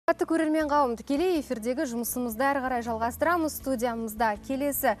Қымбатты көрермен қауым, тікелей эфирдегі жұмысымызды әрі қарай жалғастырамыз. Студиямызда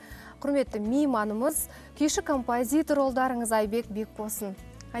келесі құрметті мейманымыз, күйші композитор ұлдарыңыз Айбек Бекбосын.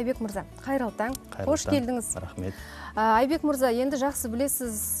 Айбек мырза, қайырлы таң. Қош келдіңіз. Рахмет. Айбек мырза, енді жақсы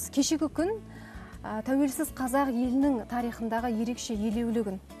білесіз, кешегі күн тәуелсіз қазақ елінің тарихындағы ерекше елеулі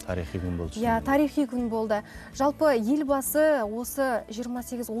күн. Тарихи күн болды. Тарихи күн болды. Жалпы Елбасы осы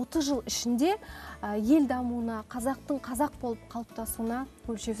 28-30 жыл ішінде ел дамуына, қазақтың қазақ болып қалыптасуына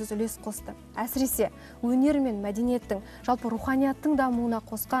өлшеусіз үлес қосты. Әсіресе өнер мен мәдениеттің, жалпы руханияттың дамуына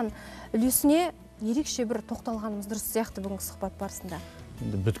қосқан үлесіне ерекше бір тоқталғанымыз дұрыс сияқты бүгінгі сұхбат барысында.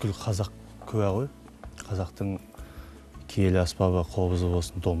 Бүткіл қазақ куә ғой. Қазақтың киелі аспабы, қобызы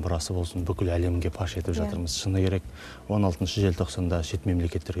болсын, домбырасы болсын, бүкіл әлемге паш етіп жатырмыз. Шыны керек, 16 желтоқсанда шет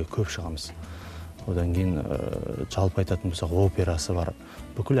мемлекеттерге көп шығамыз. Одан кейін жалпы айтатын болсақ, операсы бар.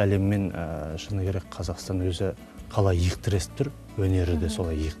 Бүкіл әлеммен шыны керек Қазақстан өзі қалай иық тіресіп тұр, өнері де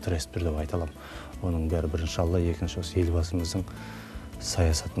солай иық тіресіп тұр деп айта аламын. Оның бәрі бірінші Алла, екінші осы елбасымыздың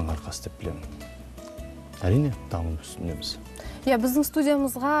саясатының арқасы деп білемін. Әрине, даму үстіндеміз. Біздің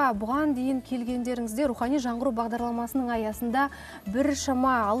студиямызға бұған дейін келгендеріңізде рухани жаңғыру бағдарламасының аясында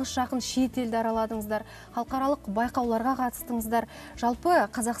біршама алыс жақын шет елді араладыңыздар, халықаралық байқауларға қатыстыңыздар. Жалпы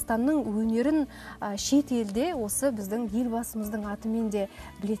Қазақстанның өнерін шет елде осы біздің елбасымыздың атымен де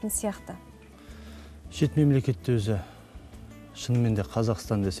білетін сияқты. Шет мемлекетте өзі шынымен де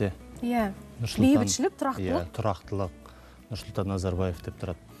Қазақстан десе, бейбітшілік, тұрақтылық. Тұрақтылық, Нұрсұлтан Назарбаев деп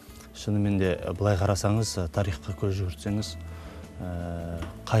тұрады. Шынымен де былай қарасаңыз, тарихқа көз жүгіртсеңіз,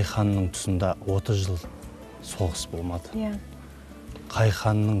 қай ханның тұсында 30 жыл соғыс болмады. Қай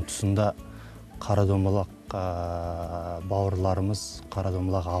ханның тұсында Қарадомалақ бауырларымыз,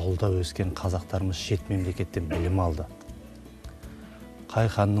 Қарадомалақ ауылда өскен қазақтарымыз шет мемлекеттен білім алды. Қай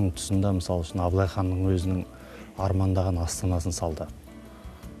ханның тұсында, мысалы үшін, Абылай ханның өзінің армандаған астанасын салды.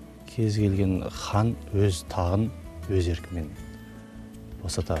 Кез келген хан өз тағын өз еркімен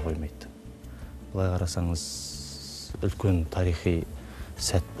босата қоймайды. Былай қарасаңыз, үлкен тарихи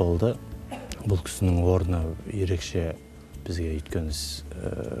сәт болды. Бұл кісінің орны ерекше бізге, өйткені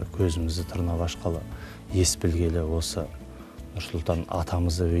көзімізді тырнап ашқалы, ес білгелі осы Нұрсұлтан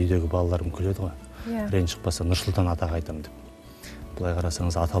атамызды, үйдегі балаларым күледі ғой. Рен шықпаса Нұрсұлтан атаға айтамын деп. Былай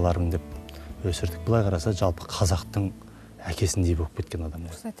қарасаңыз, аталарың деп өсірдік. Былай қараса, жалпы қазақтың әкесіндей болып кеткен адам.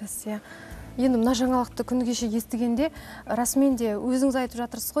 Енді мына жаңалықты күні кеше естігенде, расымен де өзіңіз айтып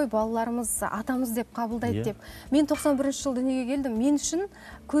жатырсыз ғой, балаларымыз атамыз деп қабылдайды деп. Мен 91 жыл дүниеге келдім. Мен үшін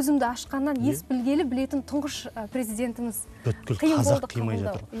көзімді ашқаннан ес білгелі білетін тұңғыш президентіміз. Бүткіл қазақ қимай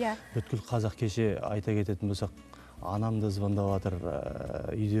жатыр. Бүткіл қазақ кеше айта кететін болсақ, анамды звондап жатыр,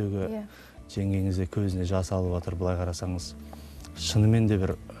 үйдегі жеңгеңізде көзіне жас алып жатыр. Былай қарасаңыз, шынымен де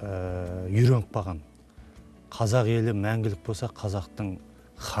бір үйреніп қалған. Қазақ елі мәңгілік болса, қазақтың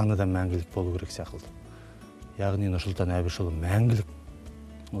ханы да мәңгілік болу керек сияқты. Яғни Нұрсұлтан Әбішұлы мәңгілік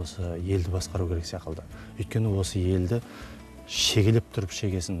осы елді басқару керек сияқты. Өйткені осы елді шегелеп тұрып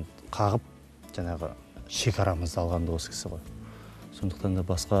шегесін қағып, жаңағы шекарамызды алғанды осы кісі ғой. Сондықтан да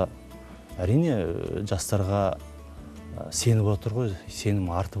басқа, әрине жастарға сеніп отыр ғой,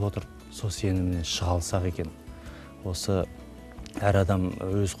 сенім артып отыр. Сол сенімнен шыға алсақ екен. Осы әр адам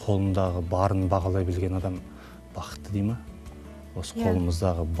өз қолындағы барын бағалай білген адам бақытты дей ма? Осы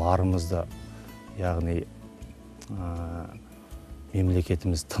қолымыздағы барымызды, яғни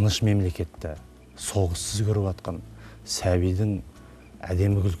мемлекетіміз тыныш мемлекетті соғыссыз көріп атқан, сәбидің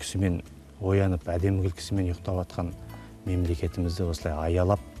әдемі күлкісімен оянып, әдемі күлкісімен ұйықтап атқан мемлекетімізді осылай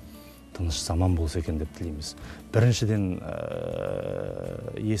аялап, тыныш заман болса екен деп тілейміз. Біріншіден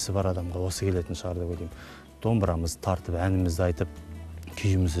есі бар адамға осы келетін шығар деп ойлаймын. Домбырамыз тартып, әнімізді айтып,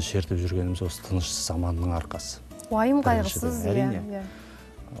 күйімізді шертіп жүргеніміз осы тыныш заманның арқасы. Уайым қайғысыз, әрине.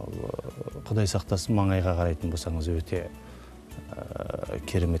 Құдай сақтасын, маңайға қарайтын болсаңыз өте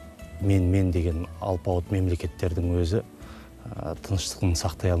керемет. Мен деген алпауыт мемлекеттердің өзі тыныштығын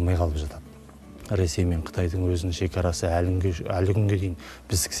сақтай алмай қалып жатады. Ресей мен Қытайдың өзінің шекарасы әлі күнге дейін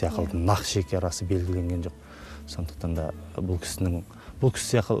біздік сияқты нақ шекарасы белгіленген жоқ. Сондықтан да бұл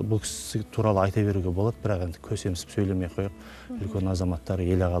кісі туралы айта беруге болады, бірақ енді көсемсіп сөйлемей қойып, үлкен азаматтар,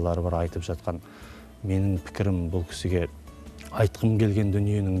 ел ағалары бар айтып жатқан. Менің пікірім, бұл кісіге айтқым келген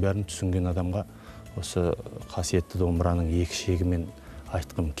дүниенің бәрін түсінген адамға осы қасиетті домбыраның екі шегімен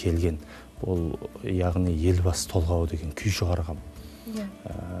айтқым келген. Бұл яғни Елбасы толғауы деген күй шығарғам.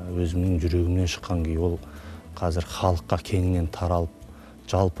 Өзімнің жүрегімнен шыққан күй. Ол қазір халыққа кеңінен таралып,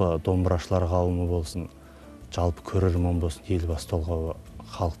 жалпы домбырашылар қауымы болсын, жалпы көрермен болсын, Елбасы толғауы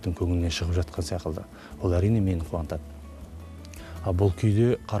халықтың көңілінен шығып жатқан сияқты. Ол әрине мені қуантады. Бұл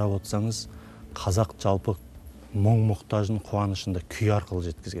күйде қарап отырсаңыз, қазақ жалпы мұң-мұқтажын қуанышында күй арқылы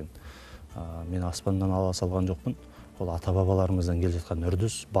жеткізген. Мен аспаннан ала салған жоқпын. Ол ата-бабаларымыздан келе жатқан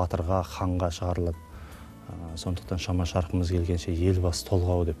үрдіс батырға, ханға шығарылады. Сондықтан шама шарқымыз келгенше Елбасы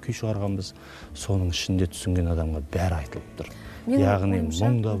толғауы деп күй шығарғанбыз. Соның ішінде түсінген адамға бәрі айтылып тұр. Яғни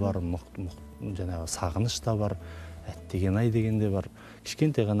мұң да бар, жаңағы сағыныш та бар, әттеген ай деген де бар.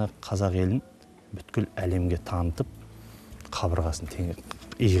 Кішкентай ғана қазақ елін бүткіл әлемге танытып, қабырғасын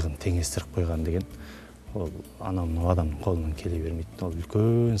иығын теңестіріп қойған деген ол анамның адамның қолынан келе бермейді. Ол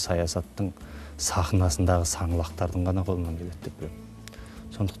үлкен саясаттың сахнасындағы саңлақтардың ғана қолынан келеді деп білемін.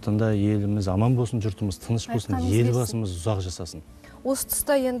 Сондықтан да еліміз аман болсын, жұртымыз тыныш болсын, елбасымыз ұзақ жасасын. Осы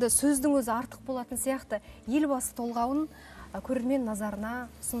тұста енді сөздің өзі артық болатын сияқты, Елбасы толғауын көрермен назарына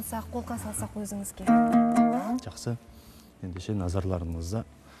ұсынсақ, қолқа салсақ өзіңізге. Жақсы. Ендеше назарларыңызда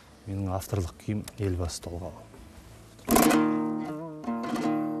менің авторлық күйім Елбасы толғауы.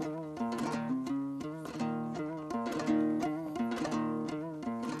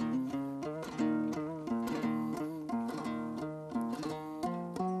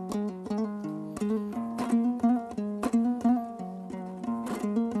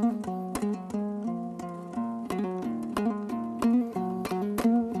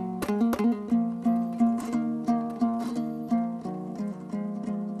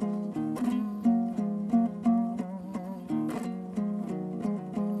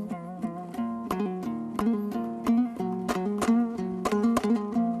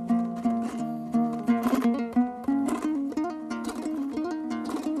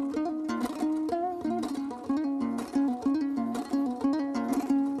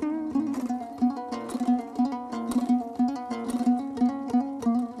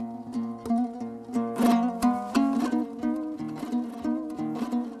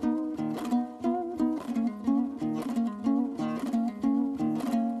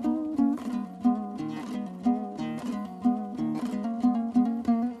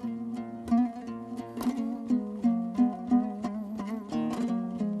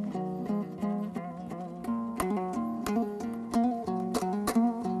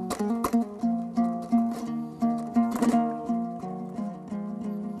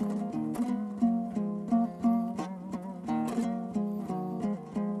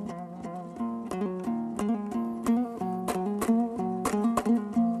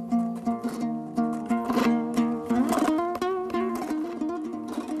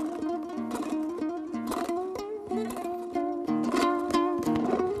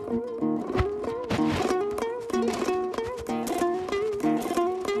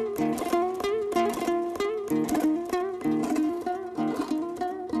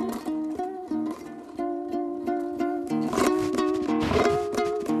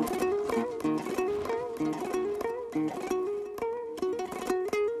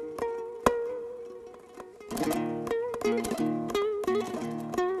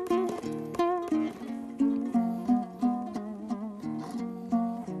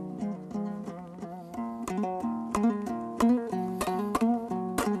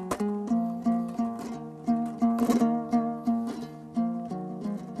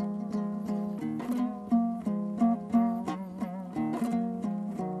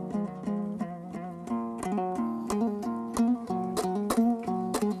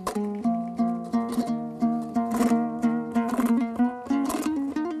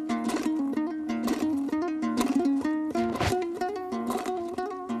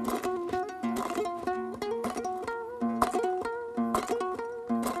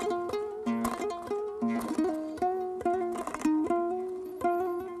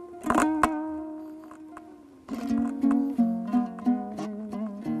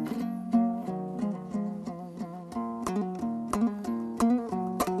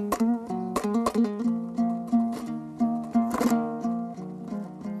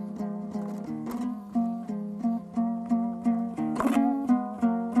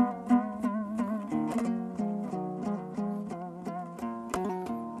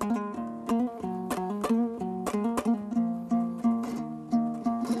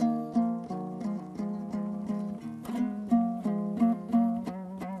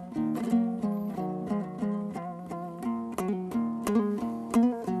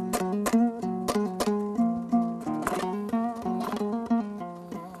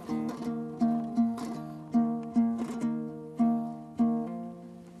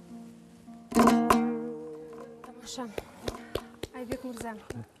 Айбек мырза,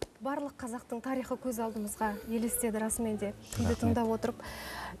 барлық қазақтың тарихы көз алдымызға елестеді расымен де күнді тыңдап отырып.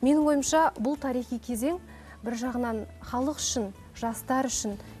 Менің ойымша бұл тарихи кезең бір жағынан халық үшін, жастар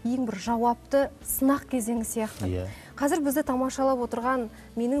үшін ең бір жауапты сынақ кезеңі сияқты. Қазір бізді тамашалап отырған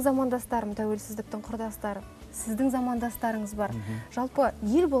менің замандастарым, тәуелсіздіктің құрдастары, сіздің замандастарыңыз бар. Жалпы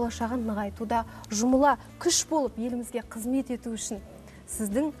ел болашағын нығайтуда жұмыла күш болып елімізге қызмет ету үшін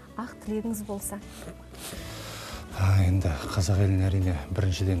сіздің ақ тілегіңіз болса. Енді қазақ елін әрине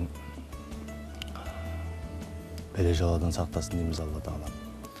біріншіден бәле жаладан сақтасын дейміз Алла тағала.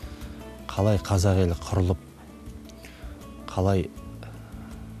 Қалай қазақ елі құрылып, қалай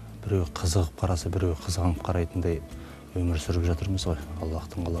біреу қызығып қараса, біреу қызғанып қарайтындай өмір сүріп жатырмыз ғой,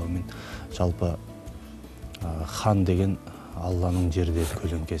 Аллахтың қалауымен. Жалпы хан деген Алланың жерде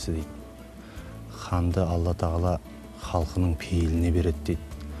көлеңкесі дейді. Ханды Алла тағала халқының пейіліне береді дейді.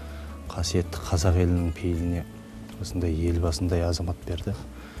 Қасиетті қазақ елінің пейіліне осындай елбасындай азамат берді.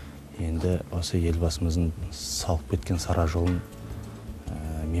 Енді осы елбасымыздың салып кеткен сара жолын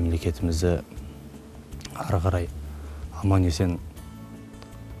мемлекетімізді ары қарай аман есен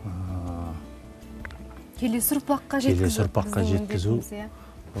келесі ұрпаққа жеткізу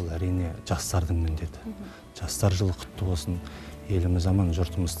ол әрине жастардың міндеті. Жастар жылы құтты болсын, еліміз аман,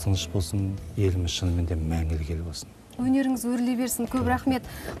 жұртымыз тыныш болсын, еліміз шынымен де мәңгілік ел болсын. Өнеріңіз өрлей берсін. Көп рахмет.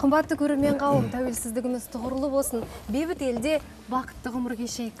 Қымбатты көрермен қауым, тәуелсіздігіміз тұғырлы болсын. Бейбіт елде бақытты ғұмыр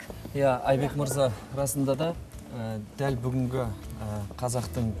кешейік. Айбек мырза, расында да дәл бүгінгі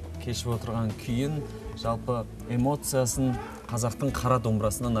қазақтың кешіп отырған күйін, жалпы эмоциясын қазақтың қара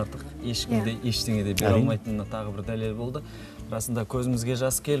домбырасынан артық ешкімде ештеңе де бере алмайтынына тағы бір дәлел болды. Расында көзімізге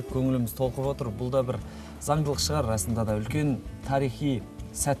жас келіп, көңіліміз толқып отыр. Бұл да бір заңдылық шығар. Расында да үлкен тарихи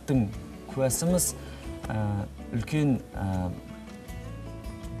сәттің куәсіміз, үлкен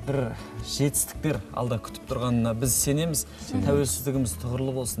бір жетістіктер алда күтіп тұрғанына біз сенеміз. Тәуелсіздігіміз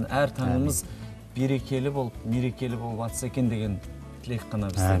тұғырлы болсын, әр таңымыз берекелі болып, мерекелі болып атса екен деген тілек қана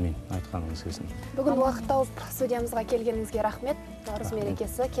бізде. Әмин, айтқаныңыз келсін. Бүгін уақыт тауып студиямызға келгеніңізге рахмет. Наурыз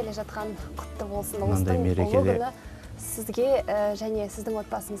мерекесі келе жатқан құтты болсын. Ұлыстың ұлы күні сізге және сіздің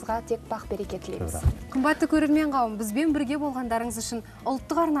отбасыңызға тек бақ береке тілейміз. Қымбатты көрермен қауым, бізбен бірге болғандарыңыз үшін,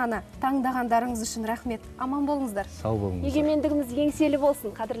 ұлттық арнаны таңдағандарыңыз үшін рахмет. Аман болыңыздар. Сау болыңыздар. Егемендігіміз еңселі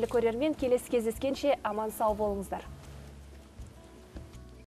болсын. Қадірлі көрермен, келесі кездескенше аман сау болыңыздар.